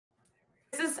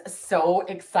is so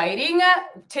exciting.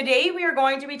 Today, we are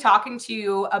going to be talking to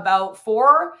you about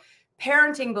 4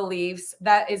 parenting beliefs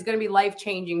that is going to be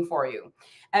life-changing for you.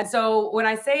 And so when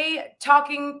I say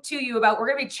talking to you about, we're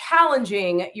going to be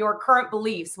challenging your current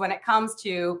beliefs when it comes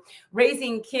to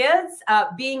raising kids,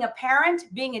 being a parent,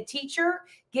 being a teacher,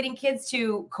 getting kids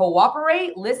to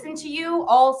cooperate, listen to you,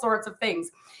 all sorts of things.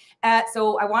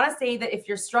 So I want to say that if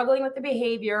you're struggling with the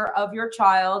behavior of your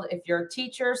child, if you're a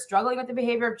teacher struggling with the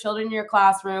behavior of children in your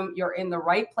classroom, you're in the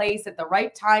right place at the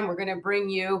right time. We're going to bring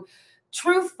you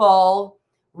truthful,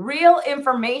 real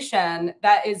information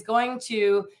that is going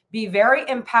to be very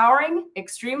empowering,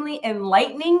 extremely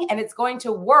enlightening, and it's going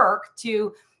to work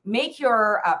to make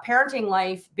your parenting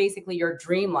life basically your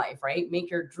dream life, right? Make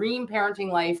your dream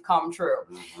parenting life come true.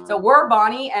 Mm-hmm. So we're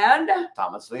Bonnie and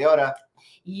Thomas Leota.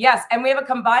 Yes, and we have a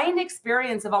combined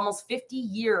experience of almost 50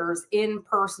 years in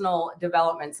personal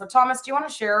development. So Thomas, do you want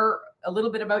to share a little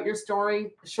bit about your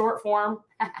story, short form?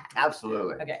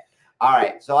 Absolutely. Okay. All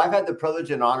right. So I've had the privilege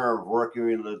and honor of working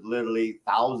with literally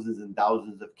thousands and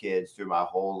thousands of kids through my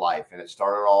whole life. And it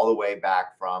started all the way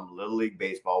back from Little League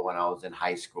Baseball when I was in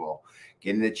high school,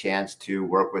 getting the chance to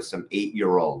work with some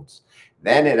 8-year-olds.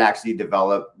 Then it actually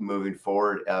developed moving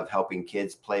forward of helping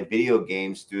kids play video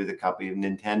games through the company of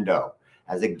Nintendo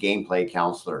as a gameplay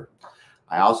counselor.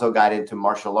 I also got into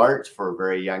martial arts for a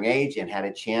very young age and had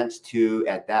a chance to,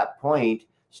 at that point,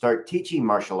 start teaching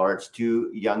martial arts to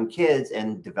young kids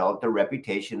and developed a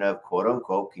reputation of, quote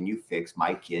unquote, can you fix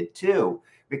my kid too?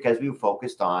 Because we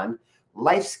focused on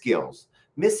life skills,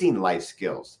 missing life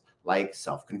skills like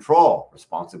self-control,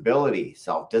 responsibility,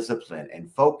 self-discipline,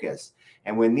 and focus.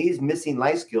 And when these missing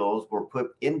life skills were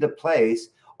put into place,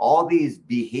 all these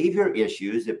behavior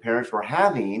issues that parents were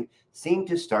having seemed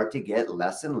to start to get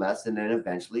less and less and then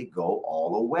eventually go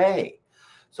all away.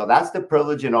 So that's the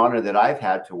privilege and honor that I've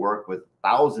had to work with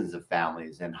thousands of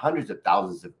families and hundreds of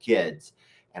thousands of kids.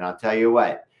 And I'll tell you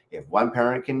what, if one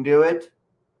parent can do it,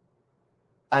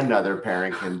 another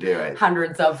parent can do it.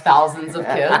 Hundreds of thousands of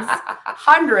kids.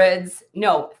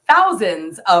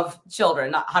 Thousands of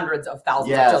children, not hundreds of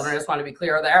thousands of children. I just want to be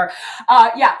clear there.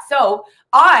 So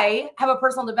I have a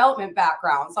personal development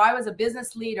background. So I was a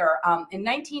business leader. In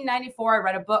 1994, I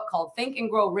read a book called Think and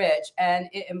Grow Rich, and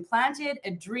it implanted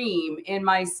a dream in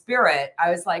my spirit.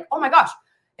 I was like, oh my gosh,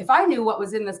 if I knew what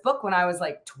was in this book when I was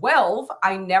like 12,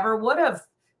 I never would have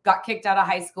got kicked out of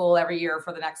high school every year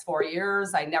for the next 4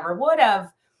 years. I never would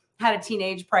have had a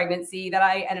teenage pregnancy that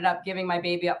I ended up giving my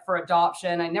baby up for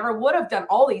adoption. I never would have done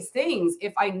all these things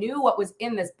if I knew what was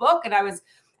in this book. And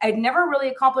I'd never really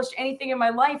accomplished anything in my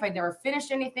life. I'd never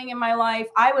finished anything in my life.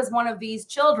 I was one of these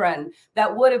children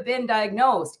that would have been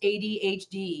diagnosed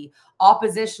ADHD,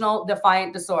 oppositional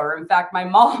defiant disorder. In fact, my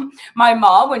mom,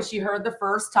 when she heard the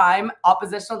first time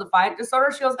oppositional defiant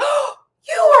disorder, she goes, oh,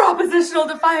 you are oppositional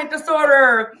defiant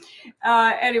disorder.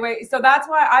 Anyway, so that's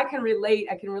why I can relate.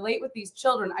 I can relate with these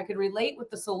children. I can relate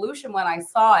with the solution when I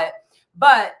saw it.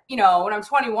 But, you know, when I'm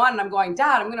 21 and I'm going,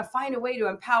 Dad, I'm going to find a way to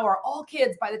empower all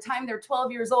kids by the time they're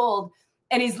 12 years old.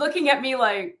 And he's looking at me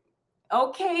like,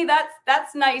 okay,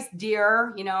 that's nice,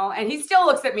 dear, you know, and he still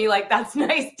looks at me like, that's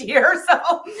nice, dear.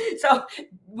 So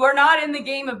we're not in the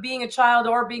game of being a child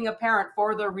or being a parent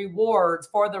for the rewards,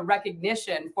 for the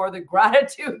recognition, for the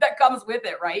gratitude that comes with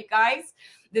it, right, guys?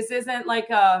 This isn't like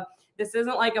a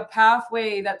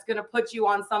pathway that's going to put you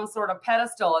on some sort of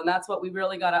pedestal. And that's what we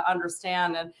really got to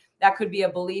understand. And that could be a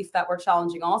belief that we're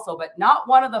challenging also, but not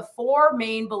one of the 4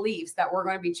 main beliefs that we're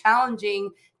going to be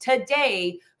challenging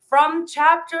today from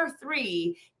chapter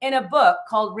 3 in a book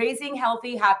called Raising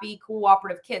Healthy, Happy,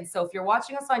 Cooperative Kids. So if you're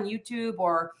watching us on YouTube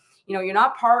or, you know, you're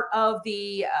not part of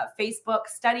the Facebook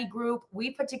study group,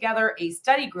 we put together a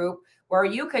study group where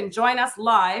you can join us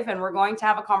live, and we're going to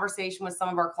have a conversation with some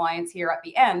of our clients here at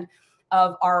the end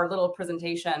of our little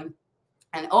presentation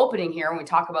and opening here when we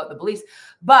talk about the beliefs.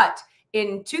 But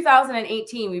in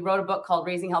 2018, we wrote a book called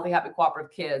Raising Healthy, Happy,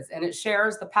 Cooperative Kids, and it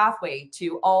shares the pathway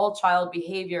to all child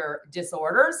behavior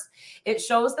disorders. It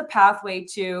shows the pathway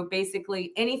to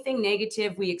basically anything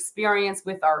negative we experience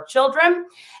with our children.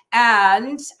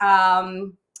 And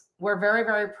we're very,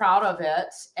 very proud of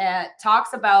it. It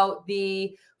talks about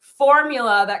the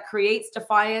formula that creates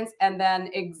defiance, and then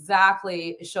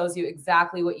it shows you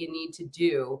exactly what you need to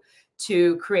do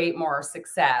to create more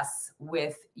success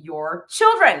with your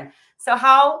children. So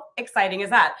how exciting is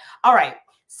that? All right.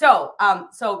 So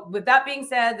with that being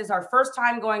said, this is our first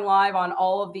time going live on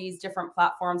all of these different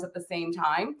platforms at the same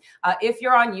time. If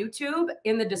you're on YouTube,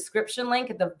 in the description link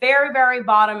at the very, very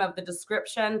bottom of the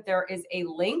description, there is a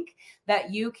link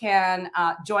that you can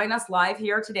join us live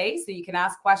here today. So you can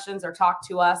ask questions or talk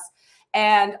to us.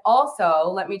 And also,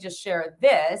 let me just share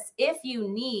this. If you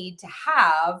need to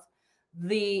have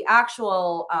the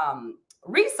actual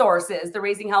resources, the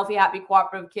Raising Healthy, Happy,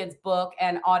 Cooperative Kids book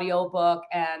and audio book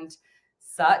and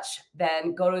such,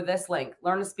 then go to this link,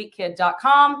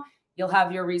 learntospeakkid.com. You'll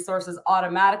have your resources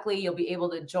automatically. You'll be able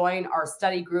to join our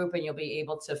study group, and you'll be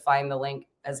able to find the link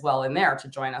as well in there to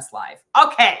join us live.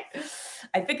 Okay,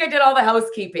 I think I did all the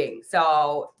housekeeping.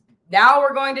 So now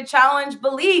we're going to challenge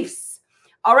beliefs.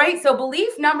 All right, so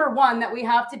belief number one that we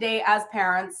have today as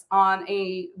parents on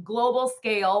a global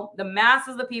scale, the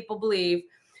masses of people believe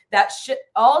that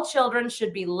all children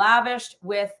should be lavished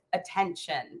with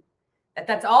attention.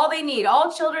 That's all they need.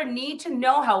 All children need to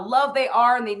know how loved they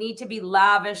are, and they need to be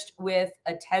lavished with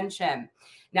attention.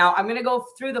 Now, I'm going to go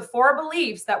through the 4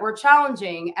 beliefs that we're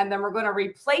challenging, and then we're going to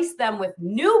replace them with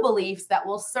new beliefs that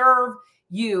will serve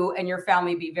you and your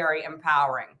family, be very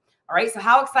empowering. All right, so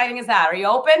how exciting is that? Are you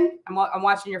open? I'm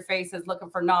watching your faces, looking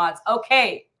for nods.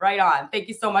 Okay, right on. Thank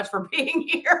you so much for being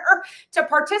here to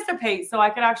participate so I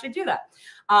could actually do that.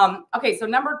 Okay, so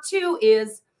number 2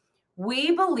 is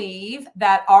we believe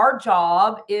that our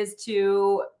job is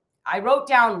to, I wrote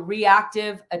down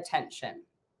reactive attention.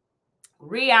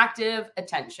 Reactive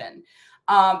attention.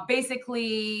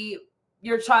 Basically,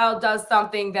 your child does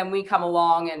something, then we come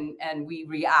along and we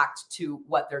react to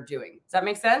what they're doing. Does that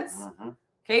make sense? Mm-hmm.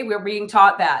 Okay, we're being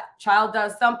taught that. Child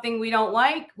does something we don't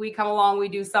like, we come along, we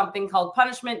do something called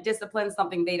punishment, discipline,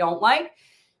 something they don't like.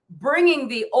 Bringing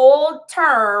the old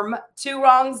term, 2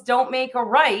 wrongs don't make a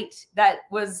right, that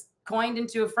was coined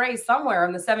into a phrase somewhere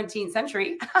in the 17th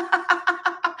century.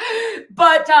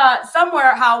 But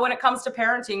somewhere, how when it comes to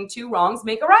parenting, 2 wrongs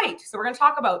make a right. So we're going to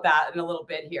talk about that in a little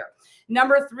bit here.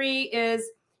 Number 3 is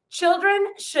children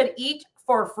should eat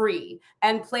for free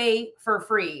and play for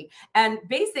free, and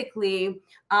basically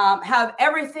have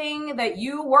everything that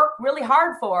you work really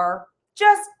hard for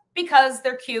just because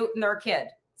they're cute and they're a kid.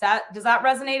 Does that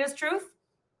resonate as truth?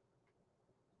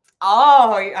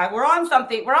 Oh, we're on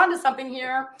something. We're on to something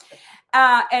here.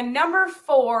 And number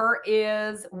 4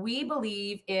 is we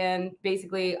believe in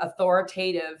basically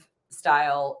authoritative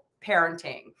style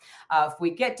parenting. If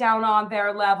we get down on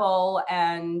their level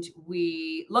and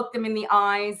we look them in the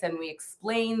eyes and we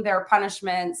explain their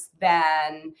punishments,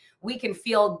 then we can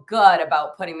feel good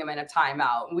about putting them in a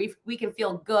timeout. And we can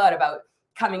feel good about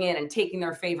coming in and taking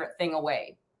their favorite thing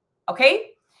away.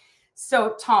 Okay?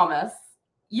 So Thomas,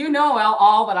 you know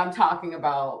all that I'm talking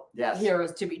about here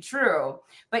is to be true.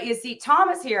 But you see,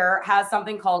 Thomas here has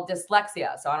something called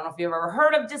dyslexia. So I don't know if you've ever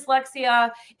heard of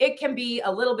dyslexia. It can be a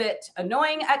little bit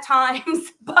annoying at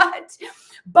times, but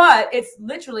it's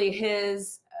literally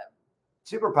his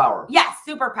superpower. Yes,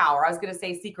 superpower. I was going to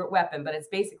say secret weapon, but it's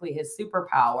basically his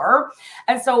superpower.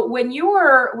 And so when you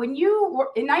were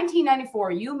in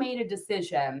 1994, you made a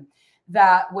decision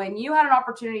that when you had an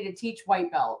opportunity to teach white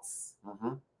belts,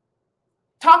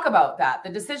 talk about that. The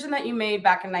decision that you made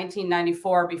back in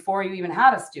 1994 before you even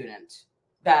had a student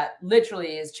that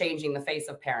literally is changing the face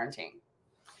of parenting.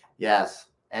 Yes.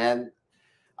 And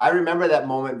I remember that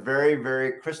moment very,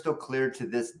 very crystal clear to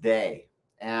this day.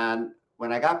 And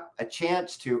when I got a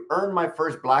chance to earn my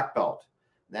first black belt,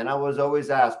 then I was always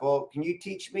asked, well, can you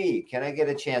teach me? Can I get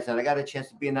a chance? And I got a chance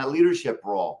to be in that leadership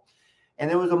role. And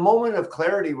there was a moment of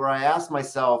clarity where I asked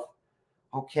myself,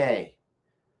 okay,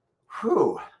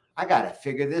 I got to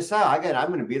figure this out. I'm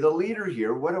going to be the leader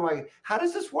here. How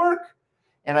does this work?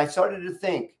 And I started to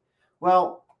think,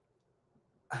 well,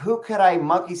 who could I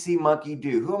monkey see, monkey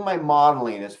do? Who am I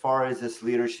modeling as far as this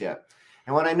leadership?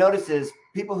 And what I noticed is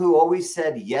people who always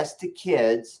said yes to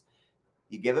kids,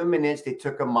 you give them an inch, they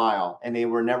took a mile, and they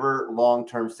were never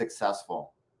long-term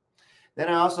successful. Then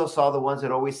I also saw the ones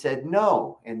that always said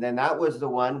no. And then that was the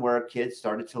one where kids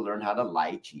started to learn how to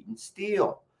lie, cheat, and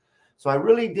steal. So I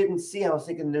really didn't see, I was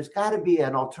thinking there's got to be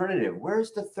an alternative.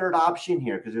 Where's the third option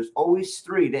here? Because there's always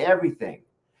 3 to everything.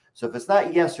 So if it's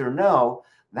not yes or no,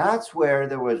 that's where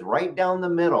there was right down the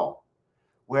middle,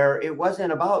 where it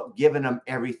wasn't about giving them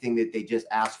everything that they just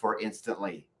asked for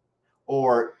instantly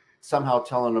or somehow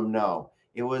telling them no.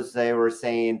 It was, they were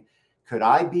saying, could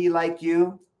I be like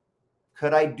you?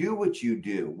 Could I do what you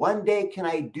do? One day, can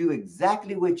I do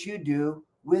exactly what you do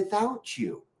without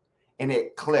you? And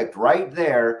it clicked right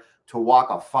there to walk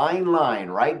a fine line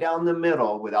right down the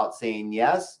middle without saying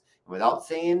yes, without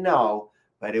saying no,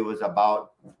 but it was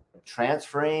about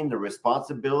transferring the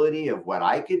responsibility of what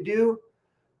I could do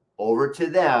over to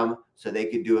them so they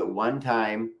could do it one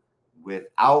time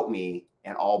without me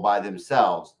and all by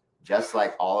themselves, just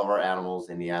like all of our animals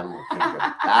in the animal kingdom.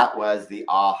 That was the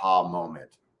aha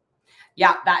moment.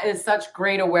 Yeah, that is such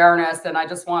great awareness. And I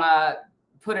just want to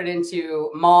put it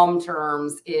into mom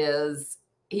terms is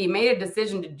he made a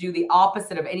decision to do the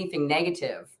opposite of anything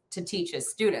negative to teach his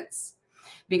students.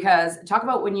 Because talk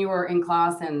about when you were in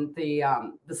class and the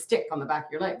stick on the back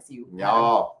of your legs.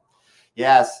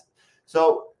 Yes.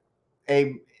 So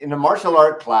in a martial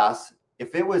art class,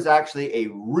 if it was actually a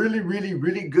really, really,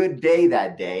 really good day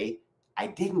that day, I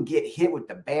didn't get hit with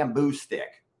the bamboo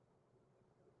stick.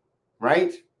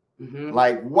 Right? Mm-hmm.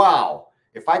 Like, wow,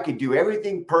 if I could do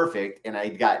everything perfect and I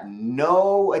got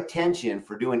no attention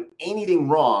for doing anything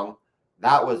wrong,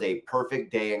 that was a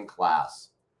perfect day in class.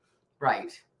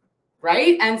 Right.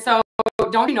 Right. And so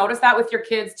don't you notice that with your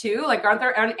kids too? Like, aren't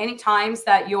there any times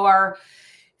that you're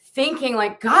thinking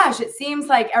like, gosh, it seems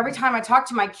like every time I talk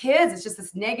to my kids, it's just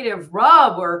this negative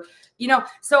rub or, you know,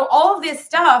 so all of this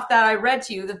stuff that I read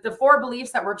to you, the 4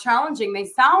 beliefs that we're challenging, they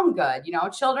sound good. You know,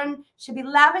 children should be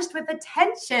lavished with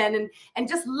attention and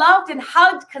just loved and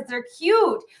hugged because they're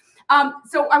cute.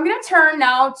 So I'm going to turn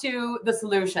now to the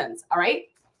solutions. All right.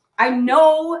 I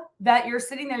know that you're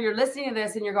sitting there, you're listening to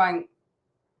this and you're going,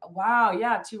 wow,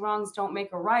 yeah, 2 wrongs don't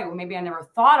make a right. Well, maybe I never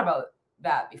thought about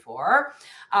that before.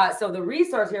 So the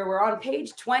resource here, we're on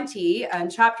page 20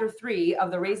 and chapter 3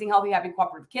 of the Raising Healthy, Happy,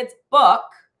 Cooperative Kids book.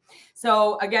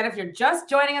 So again, if you're just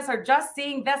joining us or just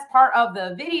seeing this part of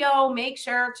the video, make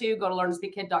sure to go to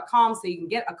learntospeakkid.com so you can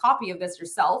get a copy of this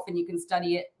yourself and you can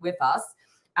study it with us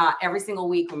every single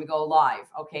week when we go live.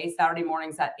 Okay, Saturday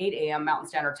mornings at 8 a.m. Mountain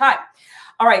Standard Time.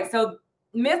 All right, so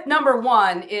myth number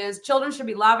 1 is children should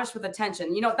be lavished with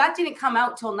attention. You know, that didn't come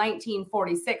out till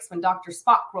 1946 when Dr.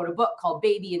 Spock wrote a book called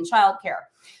Baby and Child Care.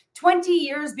 20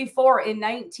 years before, in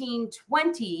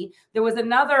 1920, there was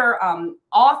another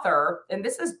author, and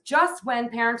this is just when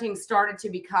parenting started to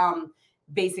become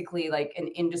basically like an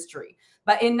industry.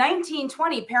 But in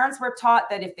 1920, parents were taught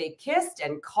that if they kissed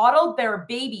and coddled their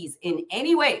babies in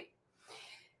any way,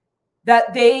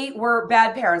 that they were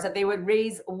bad parents, that they would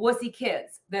raise wussy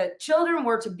kids. The children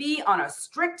were to be on a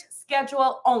strict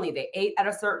schedule only. They ate at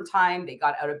a certain time, they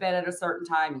got out of bed at a certain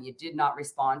time, and you did not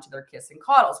respond to their kiss and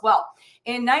coddles. Well,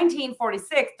 in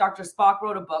 1946, Dr. Spock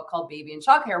wrote a book called Baby and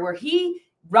Child Care, where he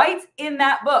writes in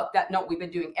that book that, no, we've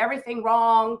been doing everything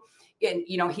wrong. And,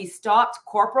 you know, he stopped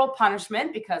corporal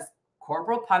punishment because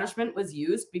corporal punishment was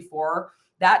used before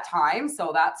that time.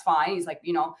 So that's fine. He's like,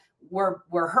 you know,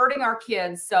 we're hurting our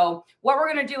kids. So what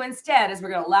we're going to do instead is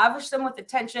we're going to lavish them with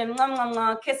attention,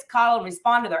 kiss, coddle, and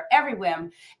respond to their every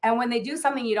whim. And when they do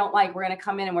something you don't like, we're going to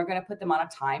come in and we're going to put them on a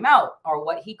timeout, or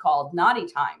what he called naughty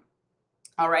time.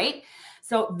 All right.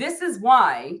 So this is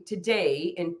why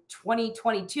today in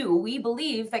 2022, we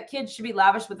believe that kids should be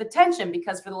lavished with attention,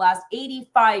 because for the last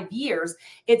 85 years,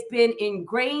 it's been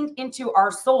ingrained into our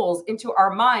souls, into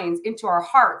our minds, into our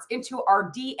hearts, into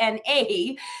our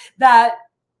DNA that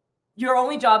your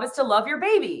only job is to love your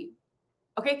baby.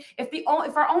 Okay.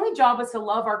 If our only job is to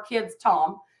love our kids,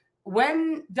 Tom,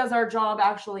 when does our job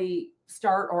actually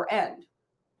start or end?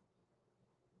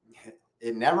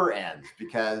 It never ends,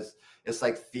 because it's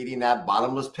like feeding that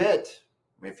bottomless pit.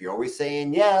 If you're always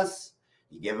saying yes,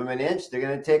 you give them an inch, they're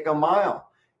going to take a mile.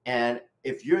 And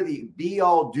if you're the be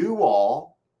all do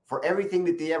all for everything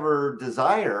that they ever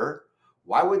desire,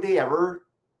 why would they ever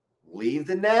leave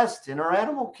the nest in our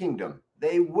animal kingdom?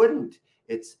 They wouldn't.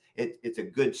 It's a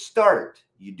good start.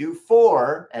 You do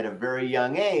 4 at a very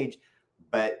young age,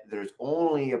 but there's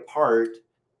only a part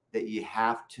that you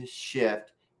have to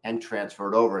shift and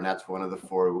transfer it over. And that's one of the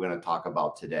 4 we're going to talk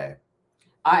about today.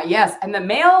 Yes. And the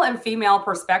male and female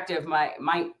perspective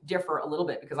might differ a little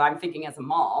bit, because I'm thinking as a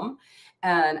mom,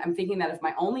 and I'm thinking that if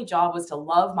my only job was to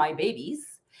love my babies,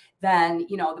 then,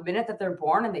 you know, the minute that they're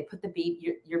born and they put the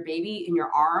baby, your baby in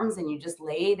your arms, and you just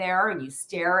lay there and you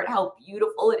stare at how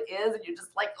beautiful it is, and you're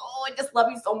just like, oh, I just love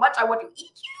you so much, I want to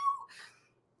eat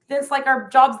you. It's like our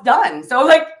job's done. So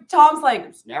like Tom's like,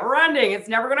 it's never ending, it's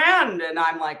never gonna end, and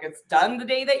I'm like, it's done the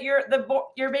day that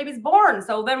your baby's born.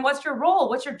 So then what's your role?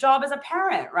 What's your job as a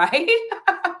parent, right?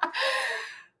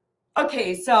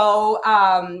 Okay, so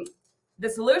the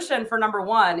solution for number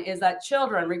 1 is that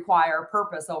children require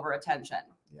purpose over attention.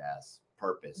 Yes,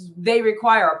 purpose. They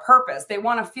require a purpose. They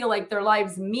want to feel like their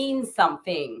lives mean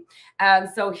something. And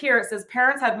so here it says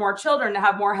parents had more children to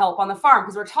have more help on the farm,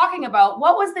 because we're talking about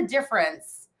what was the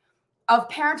difference of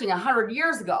parenting 100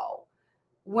 years ago,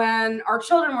 when our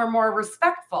children were more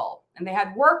respectful and they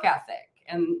had work ethic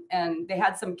and they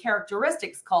had some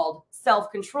characteristics called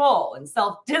self-control and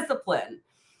self-discipline.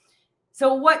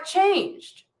 So what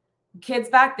changed? Kids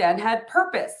back then had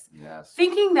purpose. Yes.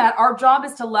 Thinking that our job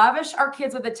is to lavish our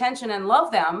kids with attention and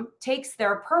love them takes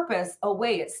their purpose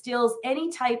away. It steals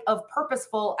any type of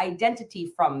purposeful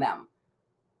identity from them.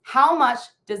 How much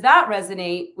does that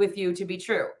resonate with you to be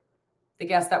true? The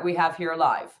guest that we have here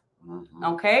live.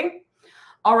 Okay.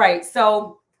 All right.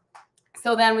 So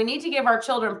then we need to give our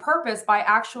children purpose by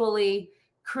actually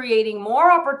creating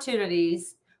more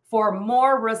opportunities for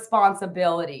more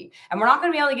responsibility. And we're not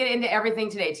going to be able to get into everything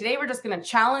today. Today, we're just going to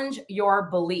challenge your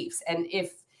beliefs. And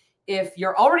if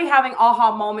you're already having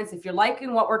aha moments, if you're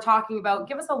liking what we're talking about,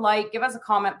 give us a like, give us a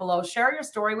comment below, share your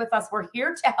story with us. We're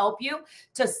here to help you,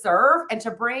 to serve, and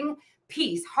to bring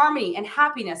peace, harmony, and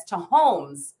happiness to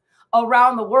homes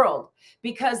around the world.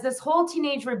 Because this whole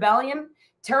teenage rebellion,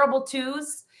 terrible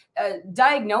twos,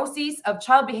 diagnoses of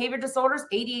child behavior disorders,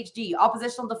 ADHD,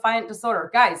 oppositional defiant disorder,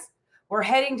 guys, we're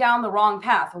heading down the wrong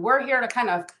path. We're here to kind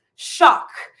of shock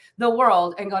the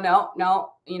world and go,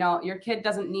 no, your kid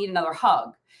doesn't need another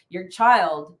hug. Your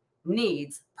child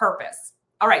needs purpose.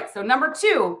 All right. So number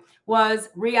 2 was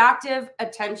reactive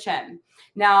attention.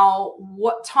 Now,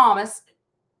 Thomas,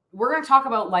 we're going to talk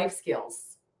about life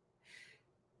skills.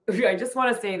 I just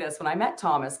want to say this. When I met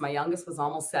Thomas, my youngest was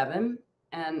almost 7.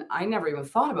 And I never even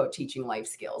thought about teaching life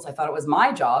skills. I thought it was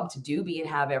my job to do, be, and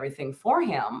have everything for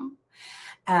him.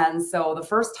 And so the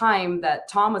first time that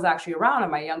Tom was actually around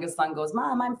and my youngest son goes,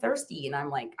 Mom, I'm thirsty. And I'm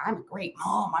like, I'm a great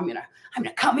mom. I'm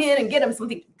gonna come in and get him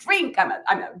something to drink. I'm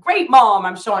a great mom.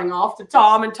 I'm showing off to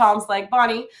Tom. And Tom's like,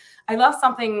 Bonnie, I left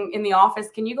something in the office.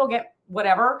 Can you go get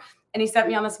whatever? And he sent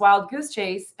me on this wild goose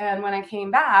chase. And when I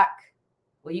came back,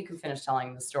 well, you can finish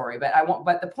telling the story, but I won't.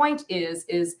 But the point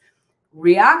is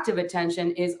reactive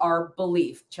attention is our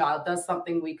belief. Child does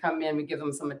something, we come in, we give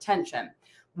them some attention.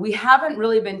 We haven't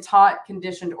really been taught,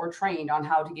 conditioned, or trained on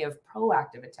how to give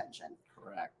proactive attention.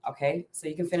 Correct. Okay. So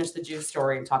you can finish the juice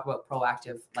story and talk about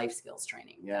proactive life skills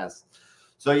training. Yes.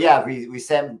 So yeah, we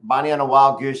sent Bonnie on a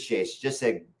wild goose chase just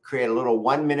to create a little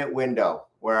 1-minute window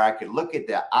where I could look at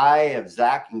the eye of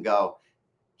Zach and go,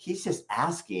 he's just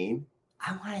asking,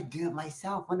 I want to do it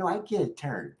myself. When do I get a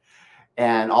turn?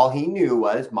 And all he knew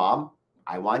was, Mom,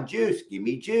 I want juice. Give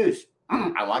me juice.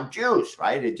 I want juice,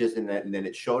 right? It just, and then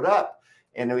it showed up.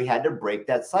 And we had to break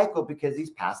that cycle because he's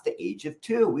past the age of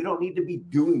 2. We don't need to be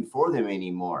doing for them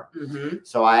anymore.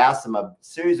 So I asked him a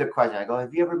series of questions. I go,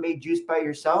 have you ever made juice by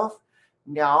yourself?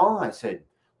 No. I said,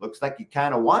 looks like you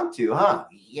kind of want to, huh?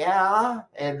 Yeah.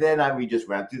 And then we just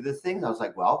ran through the things. I was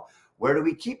like, well, where do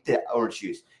we keep the orange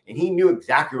juice? And he knew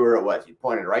exactly where it was. He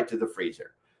pointed right to the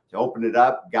freezer. So opened it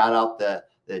up, got out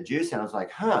the juice, and I was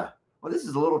like, well, this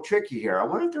is a little tricky here. I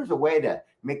wonder if there's a way to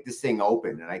make this thing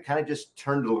open. And I kind of just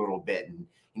turned a little bit, and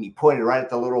he pointed right at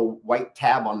the little white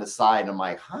tab on the side. And I'm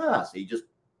like, So you just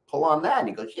pull on that. And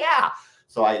he goes, yeah.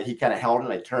 So he kind of held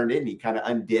it. I turned it, and he kind of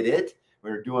undid it.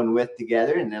 We were doing with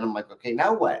together. And then I'm like, okay,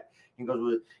 now what? He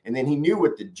goes, and then he knew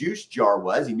what the juice jar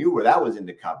was. He knew where that was in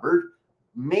the cupboard.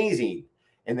 Amazing.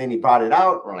 And then he brought it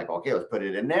out. We're like, okay, let's put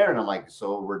it in there. And I'm like,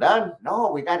 so we're done?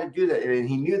 No, we got to do that. And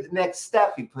he knew the next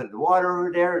step. He put the water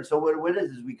over there. And so what it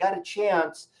is we got a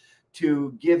chance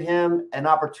to give him an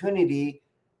opportunity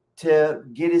to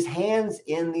get his hands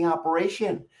in the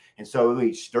operation. And so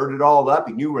he stirred it all up.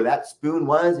 He knew where that spoon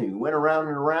was. And he went around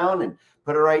and around and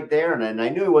put it right there. And then I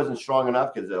knew he wasn't strong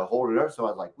enough because it'll hold it up. So I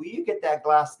was like, will you get that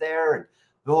glass there and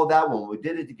hold that one? We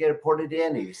did it to get it, poured it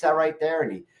in. And he sat right there.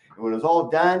 And when it was all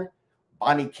done,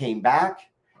 Bonnie came back,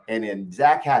 and then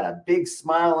Zach had a big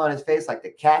smile on his face like the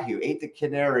cat who ate the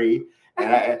canary.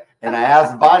 And I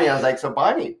asked Bonnie, I was like, so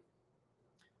Bonnie,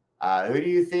 who do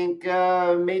you think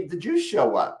made the juice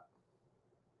show up?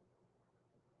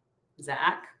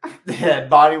 Zach. And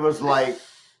Bonnie was like,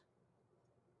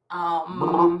 that's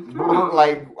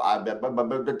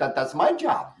my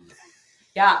job.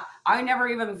 Yeah, I never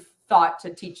even thought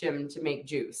to teach him to make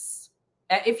juice.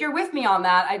 If you're with me on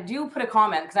that, I do put a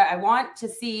comment because I want to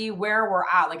see where we're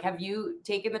at. Like, have you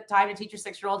taken the time to teach your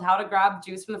 6-year-old how to grab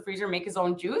juice from the freezer, make his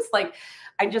own juice? Like,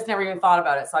 I just never even thought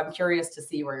about it. So I'm curious to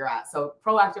see where you're at. So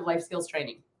proactive life skills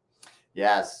training.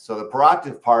 Yes. So the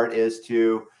proactive part is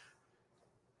to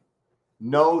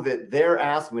know that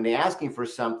when they're asking for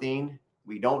something,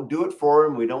 we don't do it for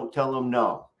them. We don't tell them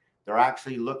no. They're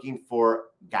actually looking for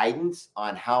guidance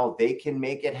on how they can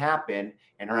make it happen,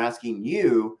 and are asking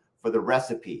you for the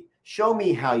recipe. Show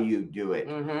me how you do it,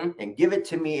 and give it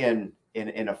to me in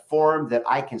a form that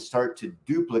I can start to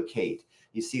duplicate.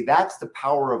 You see, that's the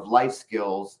power of life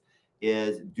skills,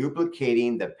 is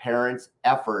duplicating the parents'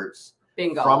 efforts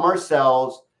from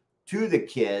ourselves to the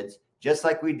kids, just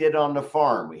like we did on the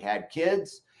farm. We had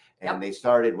kids and they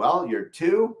started, well, you're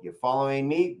 2, you're following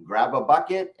me, grab a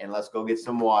bucket and let's go get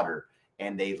some water.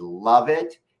 And they love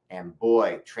it. And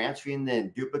boy, transferring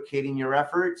and duplicating your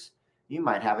efforts, you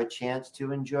might have a chance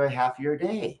to enjoy half your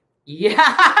day. Yeah.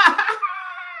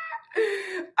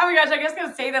 I my gosh, I guess I'm going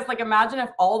to say this. Like, imagine if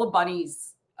all the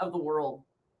bunnies of the world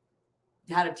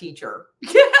had a teacher.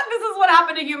 This is what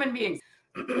happened to human beings.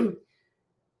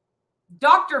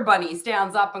 Dr. Bunny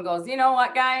stands up and goes, you know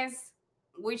what, guys?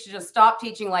 We should just stop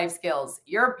teaching life skills.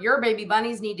 Your baby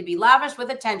bunnies need to be lavished with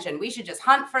attention. We should just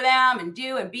hunt for them and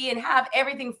do and be and have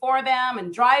everything for them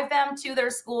and drive them to their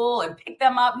school and pick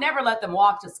them up. Never let them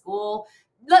walk to school.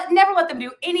 Never let them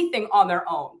do anything on their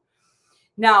own.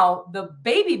 Now, the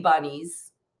baby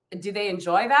bunnies, do they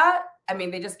enjoy that? I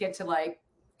mean, they just get to like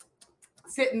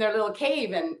sit in their little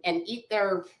cave and eat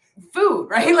their food,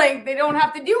 right? Like they don't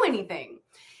have to do anything.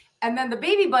 And then the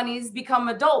baby bunnies become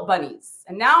adult bunnies.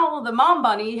 And now the mom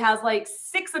bunny has like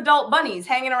 6 adult bunnies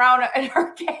hanging around in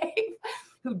her cave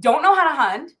who don't know how to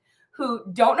hunt, who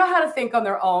don't know how to think on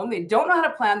their own. They don't know how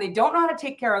to plan. They don't know how to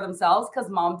take care of themselves because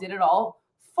mom did it all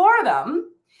for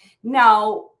them.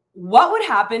 Now, what would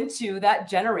happen to that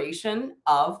generation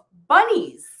of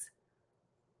bunnies?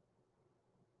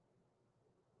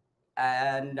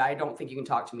 And I don't think you can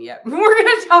talk to me yet. We're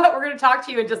going to talk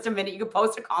to you in just a minute. You can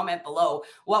post a comment below.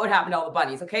 What would happen to all the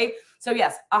bunnies? Okay. So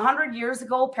yes, 100 years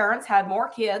ago, parents had more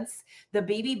kids, the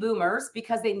baby boomers,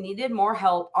 because they needed more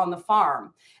help on the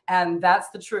farm. And that's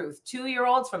the truth.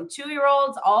 2-year-olds, from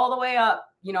 2-year-olds all the way up,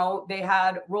 you know, they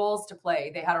had roles to play.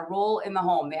 They had a role in the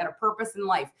home. They had a purpose in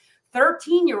life.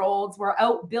 13-year-olds were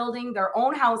out building their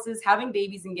own houses, having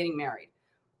babies and getting married.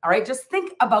 All right, just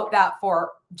think about that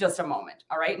for just a moment.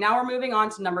 All right, now we're moving on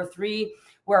to number 3,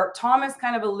 where Thomas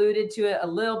kind of alluded to it a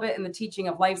little bit in the teaching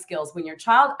of life skills. When your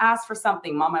child asks for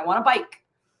something, Mom, I want a bike.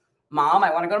 Mom,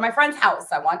 I want to go to my friend's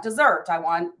house. I want dessert. I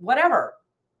want whatever.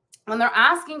 When they're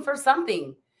asking for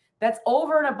something that's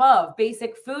over and above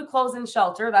basic food, clothes, and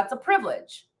shelter, that's a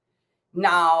privilege.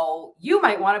 Now, you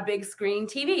might want a big screen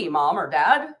TV, Mom or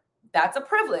Dad. That's a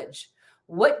privilege.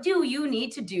 What do you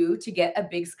need to do to get a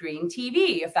big screen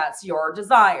TV if that's your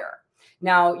desire?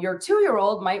 Now, your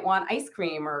 2-year-old might want ice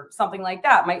cream or something like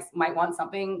that, might want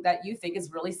something that you think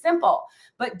is really simple.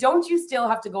 But don't you still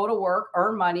have to go to work,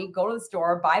 earn money, go to the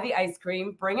store, buy the ice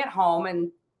cream, bring it home,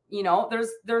 and you know,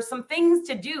 there's some things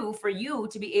to do for you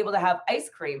to be able to have ice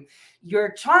cream. Your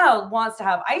child wants to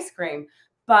have ice cream,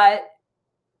 but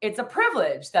it's a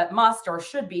privilege that must or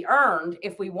should be earned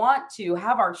if we want to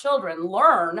have our children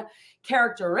learn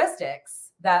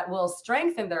characteristics that will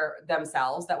strengthen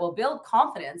themselves, that will build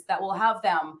confidence, that will have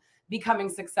them becoming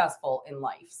successful in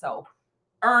life. So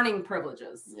earning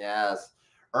privileges. Yes.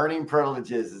 Earning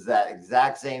privileges is that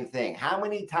exact same thing. How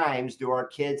many times do our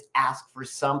kids ask for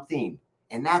something?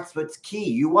 And that's what's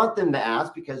key. You want them to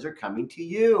ask because they're coming to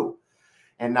you.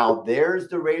 And now there's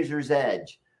the razor's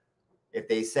edge. If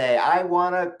they say, I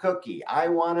want a cookie, I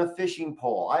want a fishing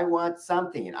pole, I want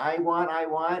something, I want,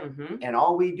 and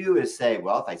all we do is say,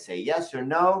 well, if I say yes or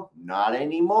no, not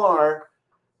anymore.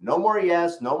 No more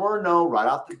yes, no more no, right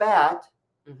off the bat.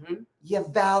 You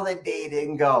validate it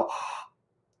and go,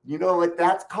 you know what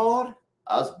that's called?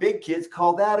 Us big kids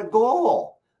call that a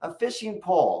goal, a fishing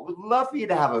pole. Would love for you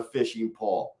to have a fishing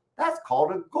pole. That's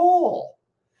called a goal.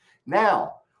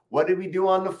 Now, what did we do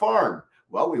on the farm?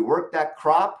 Well, we worked that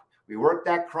crop. We worked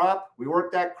that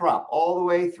crop all the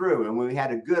way through. And when we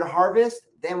had a good harvest,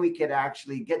 then we could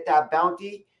actually get that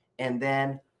bounty and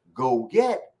then go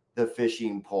get the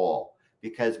fishing pole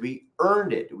because we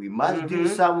earned it. We must do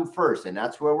something first. And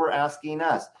that's where we're asking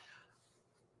us.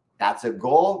 That's a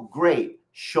goal. Great.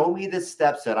 Show me the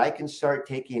steps that I can start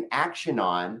taking action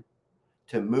on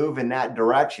to move in that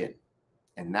direction.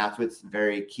 And that's what's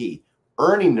very key.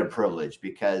 Earning the privilege,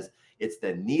 because it's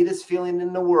the neatest feeling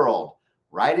in the world.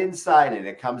 Right inside it,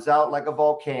 it comes out like a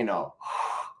volcano.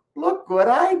 Look what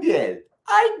I did.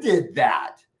 I did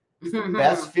that. It's the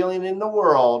best feeling in the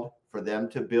world for them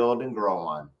to build and grow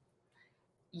on.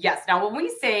 Yes. Now, when we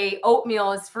say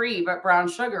oatmeal is free, but brown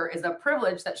sugar is a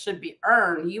privilege that should be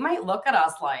earned, you might look at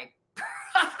us like,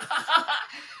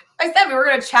 I said we were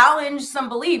going to challenge some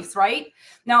beliefs, right?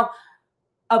 Now,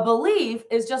 a belief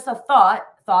is just a thought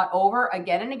over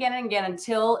again and again and again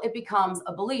until it becomes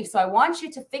a belief. So I want you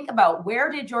to think about,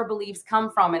 where did your beliefs come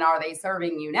from and are they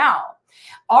serving you now?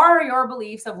 Are your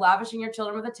beliefs of lavishing your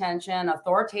children with attention,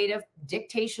 authoritative,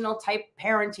 dictational type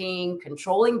parenting,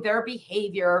 controlling their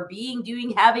behavior,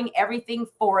 having everything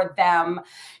for them,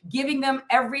 giving them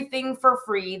everything for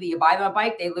free, that you buy them a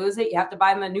bike, they lose it, you have to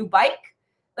buy them a new bike?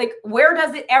 Like, where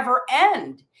does it ever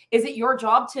end? Is it your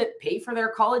job to pay for their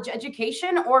college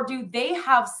education, or do they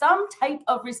have some type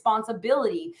of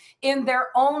responsibility in their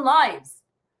own lives?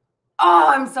 Oh,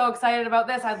 I'm so excited about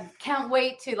this. I can't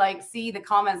wait to like see the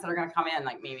comments that are going to come in.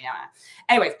 Like maybe not.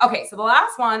 Anyways, okay. So the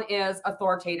last one is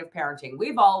authoritative parenting.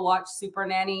 We've all watched Super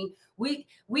Nanny. We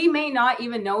may not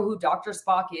even know who Dr.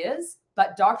 Spock is,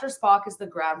 but Dr. Spock is the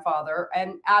grandfather,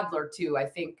 and Adler too. I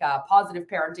think Positive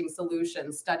Parenting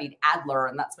Solutions studied Adler,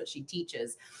 and that's what she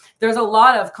teaches. There's a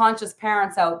lot of conscious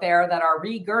parents out there that are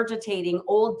regurgitating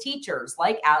old teachers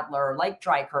like Adler, like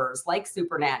Dreiker's, like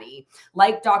Super Nanny,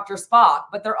 like Dr. Spock,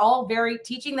 but they're all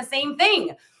teaching the same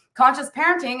thing. Conscious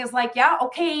parenting is like, yeah,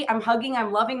 okay, I'm hugging,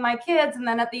 I'm loving my kids. And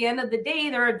then at the end of the day,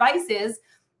 their advice is,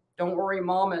 don't worry,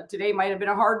 mom, today might have been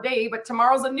a hard day, but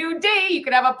tomorrow's a new day. You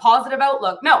could have a positive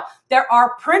outlook. No, there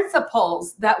are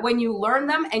principles that when you learn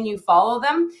them and you follow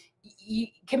them,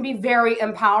 can be very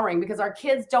empowering, because our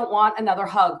kids don't want another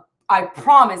hug. I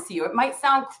promise you, it might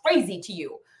sound crazy to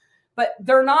you, but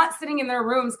they're not sitting in their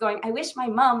rooms going, I wish my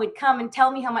mom would come and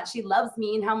tell me how much she loves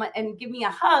me and how much and give me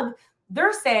a hug.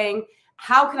 They're saying,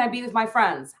 how can I be with my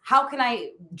friends? How can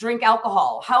I drink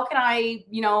alcohol? How can I,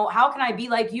 how can I be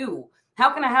like you? How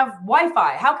can I have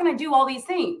Wi-Fi? How can I do all these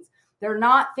things? They're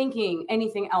not thinking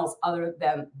anything else other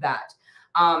than that.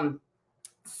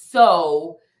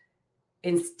 So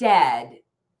instead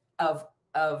of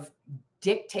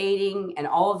dictating and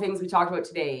all the things we talked about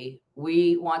today,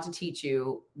 we want to teach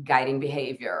you guiding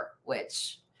behavior,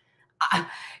 which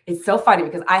it's so funny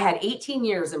because I had 18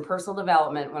 years in personal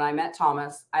development when I met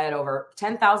Thomas. I had over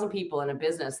 10,000 people in a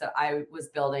business that I was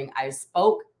building. I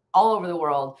spoke all over the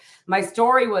world. My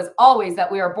story was always that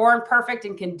we are born perfect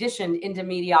and conditioned into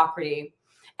mediocrity.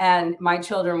 And my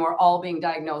children were all being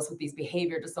diagnosed with these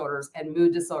behavior disorders and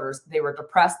mood disorders. They were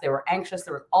depressed. They were anxious.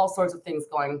 There were all sorts of things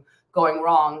going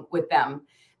wrong with them.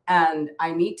 And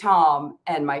I meet Tom,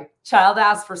 and my child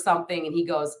asks for something, and he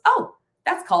goes, oh,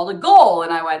 that's called a goal.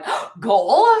 And I went,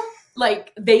 goal?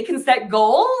 Like they can set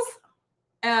goals?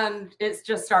 And it's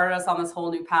just started us on this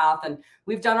whole new path. And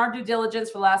we've done our due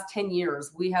diligence for the last 10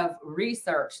 years. We have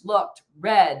researched, looked,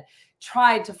 read,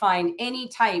 tried to find any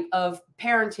type of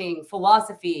parenting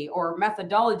philosophy or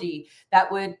methodology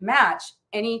that would match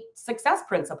any success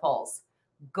principles.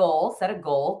 Goal, set a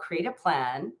goal, create a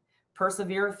plan,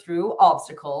 persevere through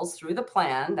obstacles, through the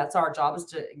plan. That's our job, is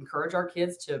to encourage our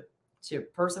kids to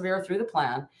persevere through the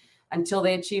plan until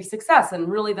they achieve success. And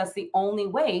really, that's the only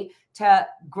way to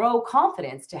grow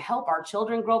confidence, to help our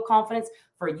children grow confidence,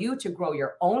 for you to grow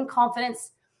your own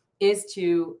confidence, is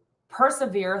to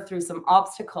persevere through some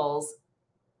obstacles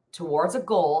towards a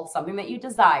goal, something that you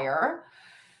desire,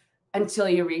 until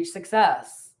you reach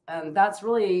success. And that's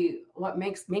really what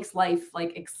makes life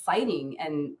like exciting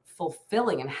and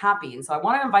fulfilling and happy. And so I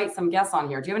want to invite some guests on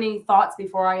here. Do you have any thoughts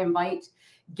before I invite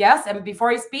guests? And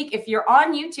before I speak, if you're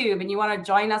on YouTube and you want to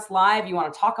join us live, you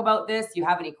want to talk about this, you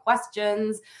have any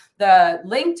questions, the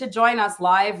link to join us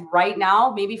live right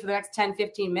now, maybe for the next 10,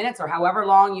 15 minutes or however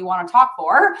long you want to talk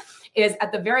for, is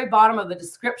at the very bottom of the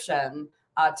description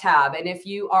tab. And if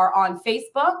you are on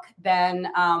Facebook, then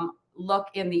look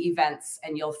in the events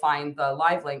and you'll find the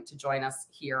live link to join us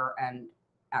here and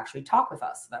actually talk with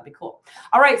us. So that'd be cool.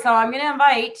 All right. So I'm going to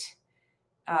invite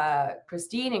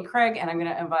Christine and Craig, and I'm going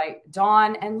to invite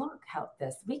Dawn. And look how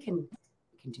we can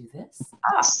do this.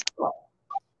 Cool.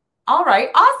 All right.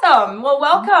 Awesome. Well,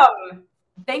 welcome.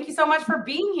 Thank you so much for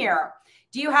being here.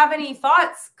 Do you have any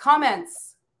thoughts,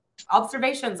 comments,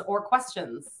 observations, or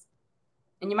questions?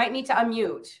 And you might need to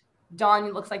unmute. Dawn,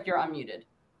 it looks like you're unmuted.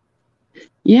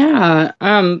 Yeah.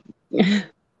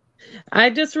 I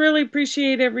just really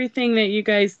appreciate everything that you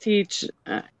guys teach.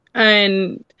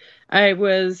 And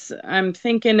I'm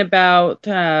thinking about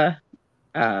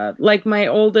like my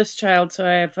oldest child. So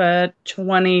I have a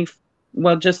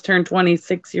just turned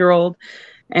 26-year-old,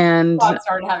 and Bob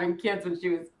started having kids when she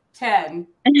was 10.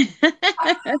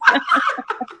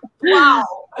 Wow.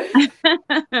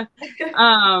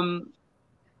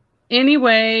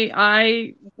 Anyway,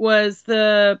 I was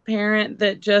the parent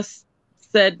that just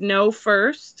said no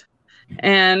first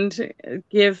and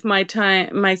give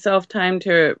myself time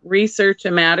to research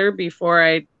a matter before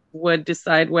I would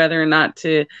decide whether or not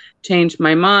to change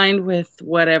my mind with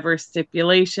whatever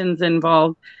stipulations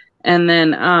involved. And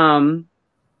then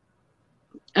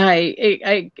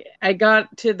I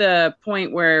got to the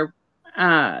point where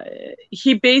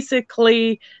he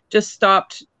basically just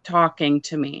stopped talking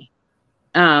to me.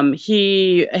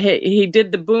 He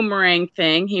did the boomerang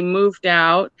thing. He moved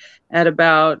out at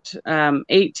about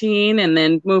 18 and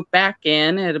then moved back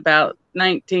in at about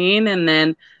 19. And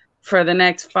then for the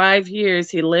next 5 years,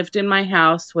 he lived in my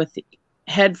house with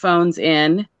headphones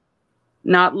in,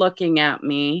 not looking at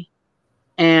me.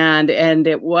 And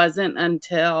it wasn't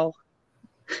until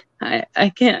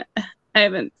I can't, I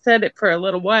haven't said it for a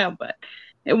little while, but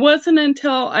it wasn't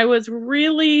until I was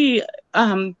really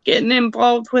getting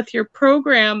involved with your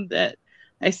program that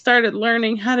I started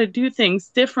learning how to do things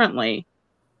differently.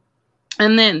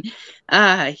 And then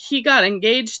he got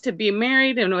engaged to be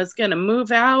married and was going to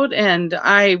move out. And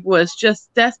I was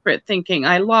just desperate, thinking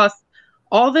I lost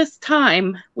all this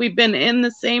time. We've been in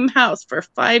the same house for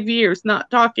 5 years,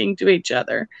 not talking to each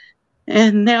other.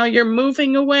 And now you're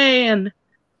moving away. And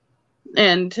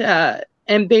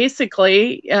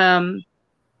basically,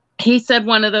 he said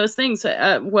one of those things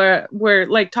where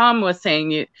like Tom was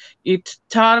saying, you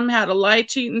taught him how to lie,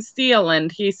 cheat, and steal.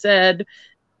 And he said,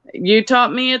 you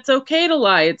taught me it's okay to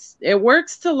lie. It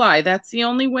works to lie. That's the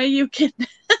only way you can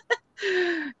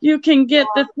you can get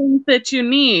the things that you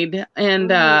need. And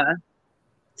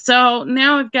so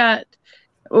now I've got,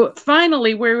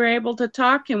 finally we were able to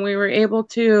talk, and we were able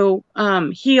to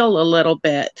heal a little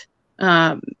bit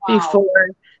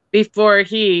before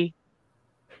he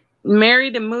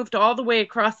married and moved all the way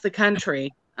across the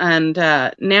country. And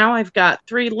now I've got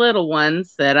 3 little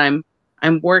ones that I'm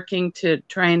working to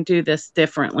try and do this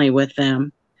differently with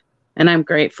them. And I'm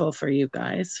grateful for you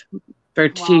guys for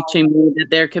teaching me that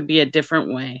there could be a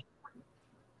different way.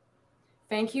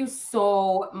 Thank you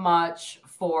so much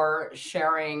for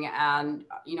sharing. And,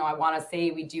 I want to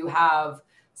say we do have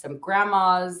some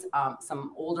grandmas,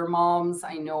 some older moms.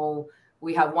 I know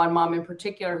we have one mom in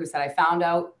particular who said,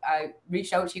 I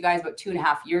reached out to you guys about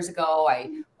 2.5 years ago. I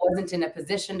wasn't in a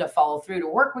position to follow through to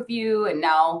work with you. And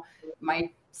now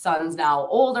my son's now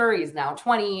older. He's now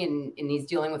 20, and he's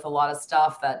dealing with a lot of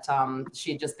stuff that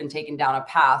she'd just been taken down a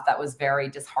path that was very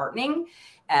disheartening,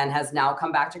 and has now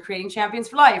come back to creating Champions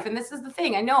for Life. And this is the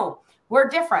thing. I know we're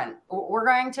different. We're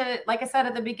going to, like I said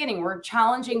at the beginning, we're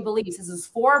challenging beliefs. This is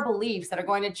 4 beliefs that are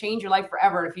going to change your life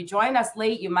forever. If you joined us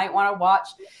late, you might want to watch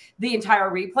the entire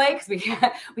replay, because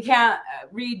we can't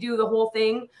redo the whole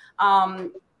thing.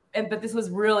 But this was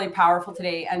really powerful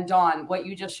today. And Dawn, what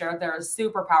you just shared there is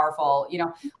super powerful.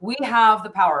 We have the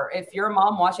power. If you're a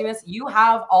mom watching this, you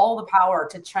have all the power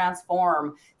to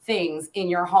transform things in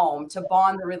your home, to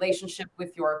bond the relationship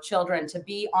with your children, to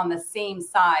be on the same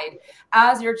side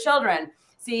as your children.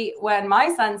 See, when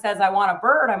my son says, I want a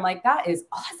bird, I'm like, that is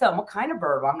awesome. What kind of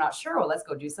bird? Well, I'm not sure. Well, let's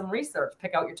go do some research.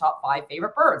 Pick out your top 5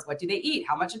 favorite birds. What do they eat?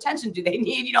 How much attention do they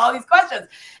need? All these questions.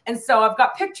 And so I've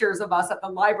got pictures of us at the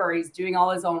libraries doing all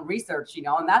his own research,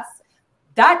 and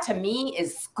that to me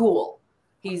is school.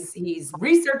 He's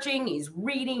researching, he's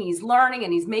reading, he's learning,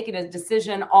 and he's making a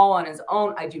decision all on his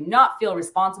own. I do not feel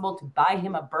responsible to buy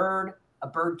him a bird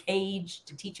cage,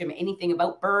 to teach him anything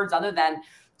about birds other than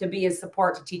to be his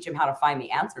support, to teach him how to find the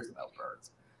answers about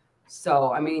birds.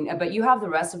 So, but you have the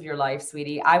rest of your life,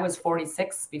 sweetie. I was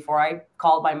 46 before I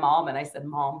called my mom and I said,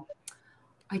 Mom,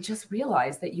 I just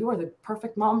realized that you are the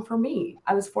perfect mom for me.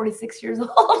 I was 46 years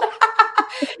old.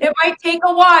 It might take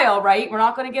a while, right? We're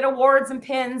not going to get awards and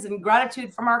pins and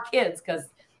gratitude from our kids, because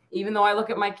even though I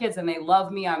look at my kids and they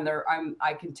love me,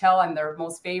 I can tell I'm their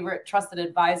most favorite trusted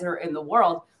advisor in the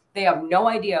world. They have no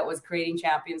idea it was creating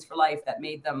Champions for Life that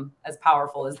made them as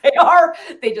powerful as they are.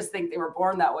 They just think they were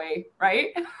born that way, right?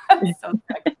 So,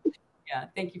 yeah,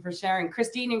 thank you for sharing.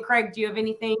 Christine and Craig, do you have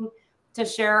anything to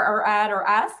share or add or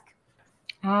ask?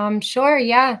 Sure,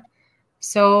 yeah.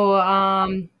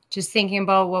 So just thinking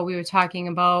about what we were talking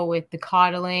about with the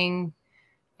coddling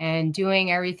and doing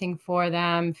everything for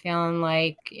them, feeling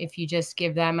like if you just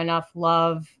give them enough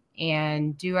love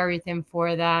and do everything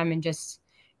for them and just,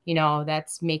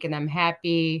 that's making them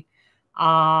happy.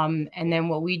 And then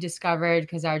what we discovered,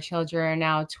 because our children are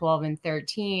now 12 and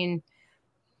 13,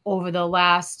 over the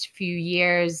last few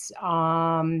years,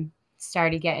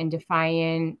 started getting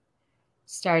defiant,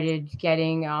 started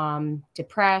getting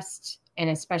depressed, and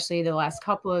especially the last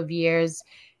couple of years,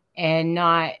 and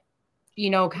not,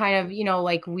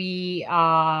 like we,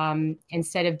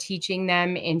 instead of teaching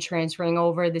them and transferring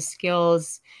over the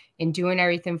skills and doing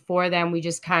everything for them, we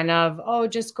just kind of,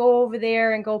 just go over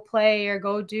there and go play or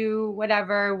go do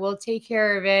whatever. We'll take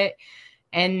care of it.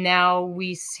 And now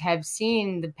we have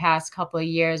seen the past couple of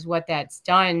years, what that's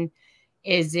done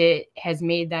is it has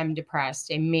made them depressed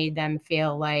and made them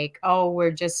feel like, we're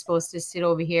just supposed to sit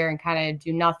over here and kind of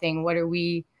do nothing. What are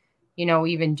we,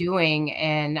 even doing?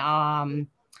 And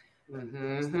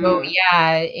so,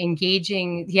 yeah,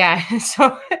 engaging. Yeah.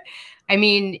 So,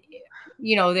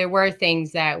 there were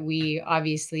things that we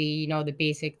obviously, the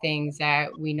basic things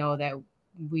that we know that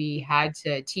we had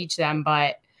to teach them,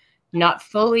 but not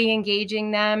fully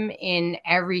engaging them in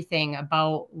everything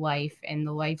about life and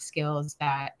the life skills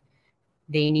that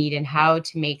they need and how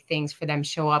to make things for them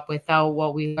show up. Without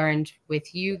what we learned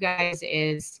with you guys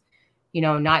is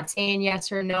not saying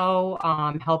yes or no,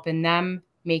 helping them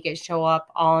make it show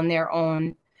up all on their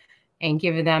own and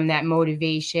giving them that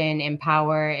motivation and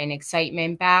power and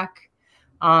excitement back.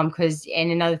 And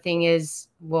another thing is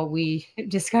what we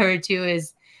discovered too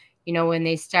is, when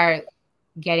they start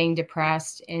getting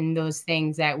depressed and those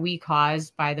things that we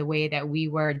caused by the way that we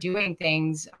were doing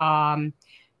things,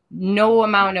 no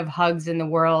amount of hugs in the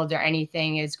world or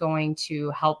anything is going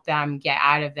to help them get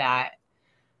out of that.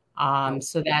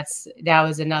 So that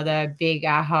was another big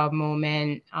aha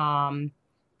moment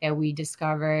that we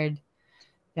discovered,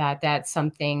 that's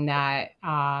something that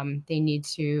they need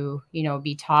to,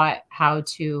 be taught how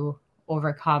to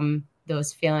overcome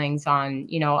those feelings, on,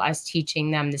 us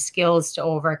teaching them the skills to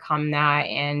overcome that,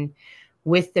 and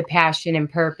with the passion and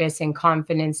purpose and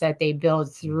confidence that they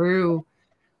build through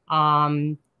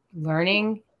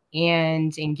learning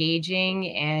and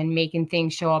engaging and making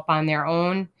things show up on their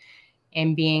own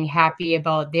and being happy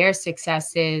about their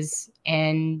successes,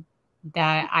 and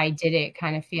that I did it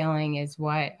kind of feeling is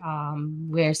what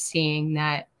we're seeing,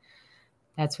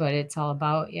 that's what it's all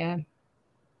about. Yeah.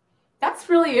 That's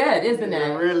really it, isn't it?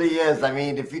 It really is. I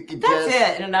mean, if you could that's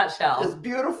it in a nutshell. It's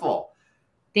beautiful.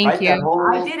 Thank you.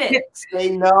 I did it. Say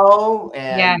no.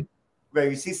 And where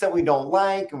you see something we don't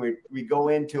like, and we go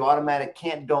into automatic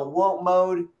can't, don't, won't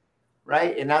mode.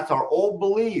 Right. And that's our old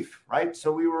belief. Right.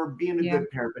 So we were being a good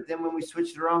parent. But then when we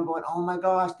switched it around, going, oh my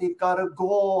gosh, they've got a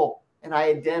goal. And I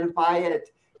identify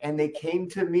it. And they came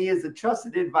to me as a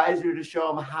trusted advisor to show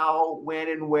them how, when,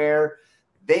 and where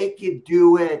they could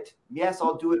do it. Yes,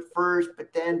 I'll do it first.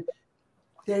 But then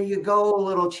there you go,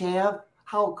 little champ.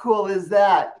 How cool is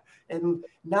that? And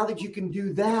now that you can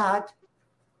do that,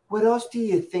 what else do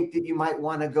you think that you might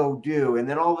want to go do? And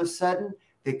then all of a sudden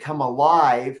they come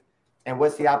alive. And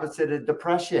what's the opposite of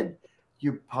depression?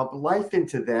 You pump life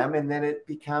into them, and then it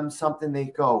becomes something they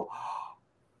go, oh,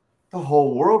 the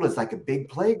whole world is like a big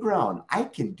playground. I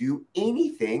can do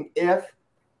anything if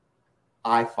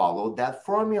I followed that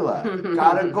formula.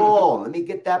 Got a goal. Let me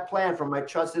get that plan from my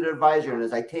trusted advisor. And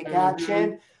as I take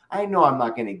action, I know I'm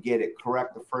not going to get it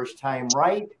correct the first time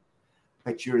right,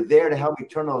 but you're there to help me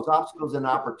turn those obstacles into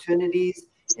opportunities.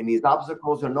 And these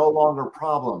obstacles are no longer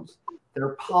problems.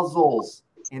 They're puzzles.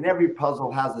 And every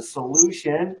puzzle has a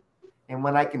solution. And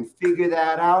when I can figure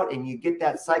that out and you get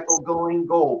that cycle going,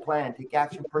 goal, plan, take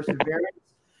action, perseverance,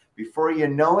 before you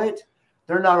know it,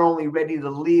 they're not only ready to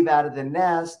leave out of the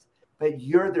nest, but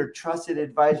you're their trusted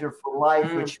advisor for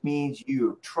life, which means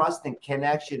you trust and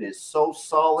connection is so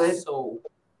solid.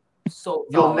 So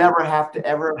you'll never have to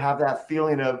ever have that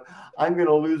feeling of, I'm going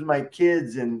to lose my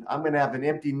kids and I'm going to have an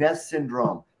empty nest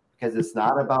syndrome, because it's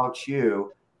not about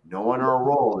you. Knowing our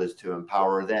role is to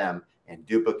empower them and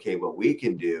duplicate what we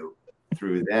can do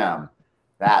through them.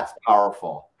 That's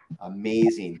powerful.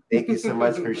 Amazing. Thank you so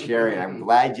much for sharing. I'm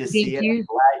glad you see it. I'm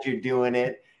glad you're doing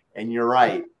it. And you're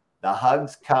right. The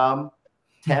hugs come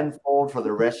tenfold for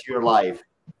the rest of your life.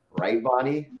 Right,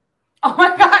 Bonnie? Oh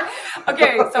my God.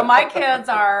 Okay. So my kids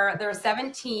they're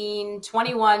 17,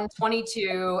 21,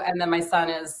 22. And then my son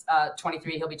is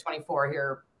 23. He'll be 24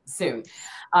 here soon.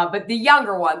 But the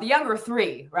younger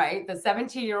three, right? The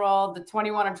 17-year-old, the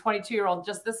 21 and 22-year-old,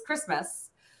 just this Christmas,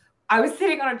 I was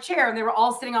sitting on a chair and they were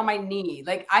all sitting on my knee.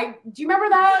 Like, do you remember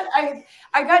that?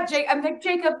 I got Jake. I'm like,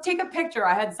 Jacob, take a picture.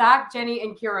 I had Zach, Jenny,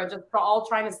 and Kira just all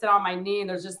trying to sit on my knee. And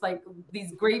there's just like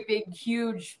these great big,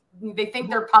 huge, they think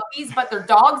they're puppies, but they're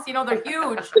dogs, they're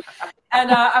huge. And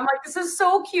I'm like, this is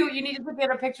so cute. You need to get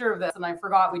a picture of this. And I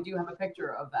forgot we do have a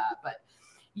picture of that, but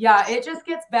yeah, it just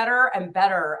gets better and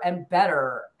better and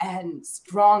better and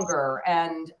stronger.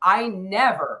 And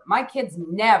my kids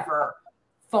never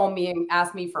phone me and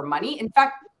ask me for money. In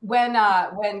fact, when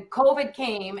COVID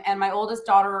came and my oldest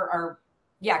daughter,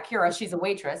 Kira, she's a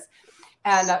waitress,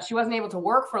 and she wasn't able to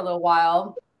work for a little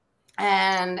while.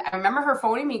 And I remember her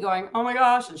phoning me going, oh my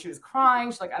gosh. And she was crying.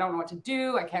 She's like, I don't know what to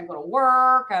do. I can't go to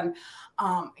work. And,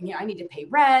 I need to pay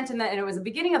rent. And it was the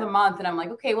beginning of the month. And I'm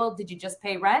like, okay, well, did you just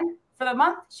pay rent for the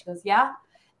month? She goes, yeah.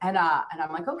 And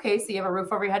I'm like, okay, so you have a roof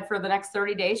over your head for the next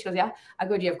 30 days? She goes, yeah. I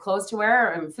go, do you have clothes to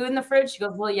wear and food in the fridge? She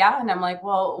goes, well, yeah. And I'm like,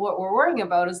 well, what we're worrying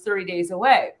about is 30 days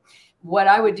away. What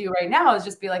I would do right now is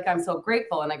just be like, I'm so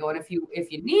grateful. And I go, and if you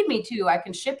need me to, I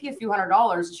can ship you a few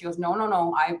 $100s. And she goes, no,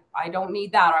 I don't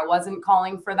need that. I wasn't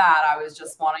calling for that. I was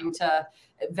just wanting to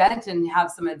vent and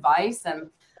have some advice. And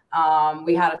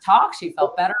we had a talk. She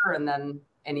felt better. And then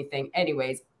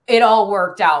anyways, it all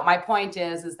worked out. My point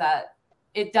is that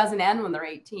it doesn't end when they're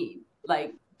 18.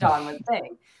 Like Don was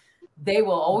saying, they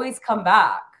will always come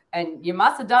back. And you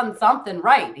must have done something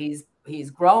right.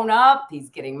 He's grown up. He's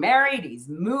getting married. He's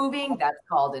moving. That's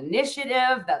called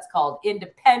initiative. That's called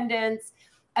independence.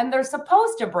 and they're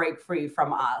supposed to break free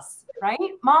from us, right,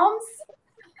 moms?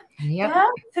 Yep.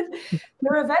 Yeah.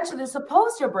 They're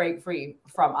supposed to break free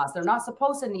from us. They're not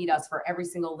supposed to need us for every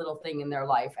single little thing in their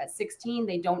life. At 16,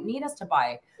 they don't need us to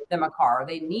buy them a car.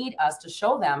 They need us to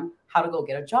show them how to go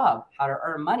get a job, how to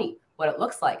earn money, what it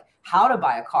looks like, how to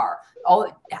buy a car, all,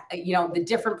 you know, the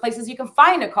different places you can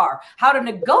find a car, how to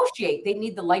negotiate. They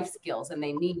need the life skills, and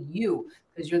they need you,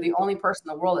 because you're the only person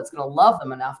in the world that's going to love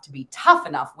them enough to be tough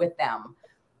enough with them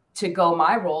to go,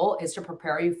 my role is to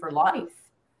prepare you for life.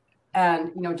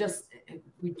 And, you know,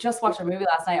 we just watched a movie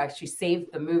last night. I actually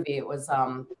saved the movie. It was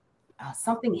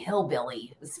something hillbilly.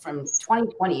 It was from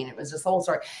 2020, and it was this whole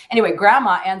story. Anyway,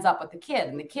 grandma ends up with the kid,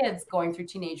 and the kid's going through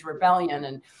teenage rebellion,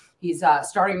 and he's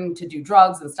starting to do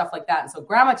drugs and stuff like that. And so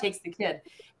grandma takes the kid,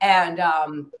 and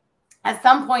at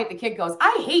some point the kid goes,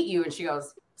 "I hate you." And she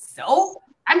goes, "So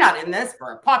I'm not in this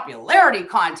for a popularity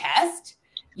contest.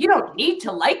 You don't need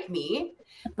to like me,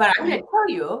 but I'm going to tell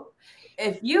you,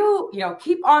 if you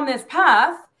keep on this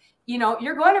path,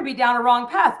 you're going to be down a wrong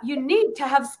path. You need to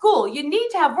have school. You need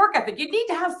to have work ethic. You need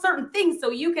to have certain things so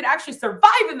you can actually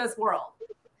survive in this world."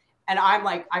 And I'm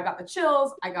like, I got the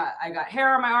chills. I got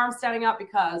hair on my arms standing up,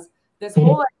 because this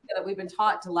whole idea that we've been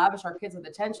taught to lavish our kids with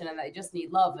attention and they just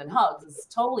need love and hugs is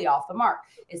totally off the mark.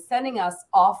 It's sending us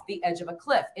off the edge of a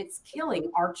cliff. It's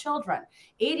killing our children.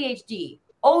 ADHD,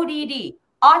 ODD,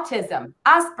 autism,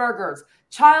 Asperger's,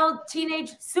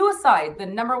 teenage suicide, the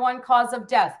 #1 cause of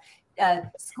death,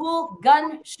 school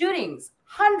gun shootings,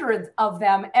 hundreds of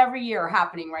them every year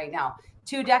happening right now.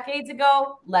 2 decades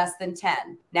ago, less than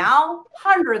 10. Now,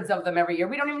 hundreds of them every year.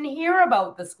 We don't even hear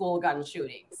about the school gun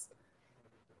shootings.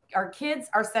 Our kids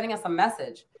are sending us a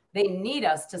message. They need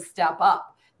us to step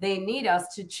up. They need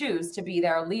us to choose to be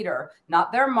their leader,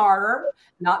 not their martyr,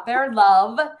 not their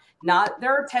love, not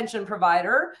their attention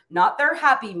provider, not their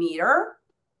happy meter.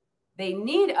 They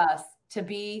need us to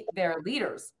be their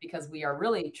leaders, because we are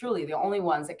really, truly the only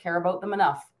ones that care about them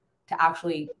enough to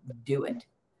actually do it.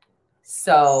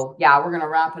 So, yeah, we're going to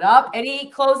wrap it up.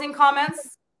 Any closing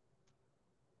comments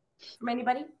from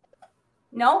anybody?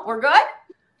 No, we're good?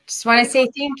 Just want to say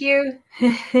thank you.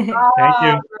 Thank you.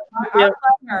 Our pleasure.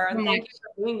 Thank you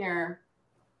for being here.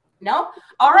 No?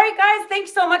 All right, guys.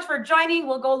 Thanks so much for joining.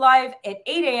 We'll go live at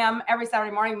 8 a.m. every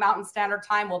Saturday morning, Mountain Standard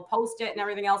Time. We'll post it and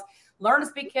everything else.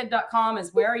 LearnToSpeakKid.com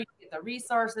is where you get the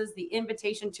resources, the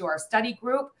invitation to our study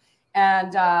group. And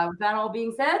with that all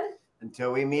being said,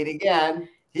 until we meet again,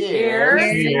 cheers.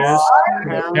 Cheers.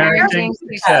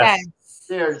 Cheers.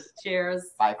 Cheers. Cheers.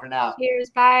 Bye for now. Cheers.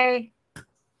 Bye.